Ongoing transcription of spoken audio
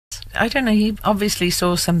I don't know, he obviously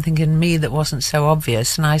saw something in me that wasn't so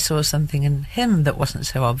obvious, and I saw something in him that wasn't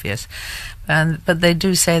so obvious. But they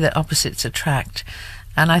do say that opposites attract.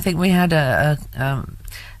 And I think we had a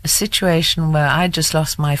situation where I just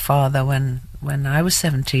lost my father when I was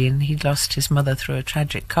 17. He'd lost his mother through a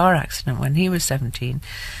tragic car accident when he was 17.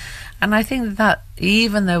 And I think that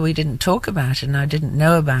even though we didn't talk about it and I didn't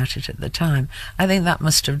know about it at the time, I think that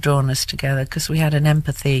must have drawn us together, because we had an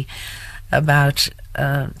empathy about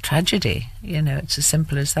tragedy. You know, it's as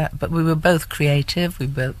simple as that. But we were both creative. We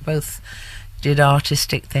both did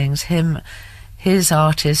artistic things. His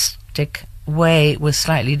artistic way was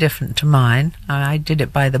slightly different to mine. I did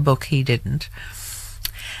it by the book, he didn't.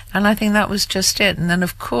 And I think that was just it. And then,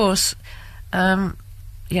 of course,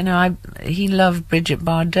 you know, he loved Brigitte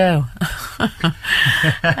Bardot.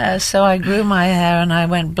 So I grew my hair and I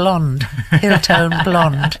went blonde, heel-tone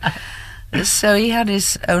blonde. So he had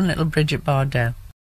his own little Brigitte Bardot.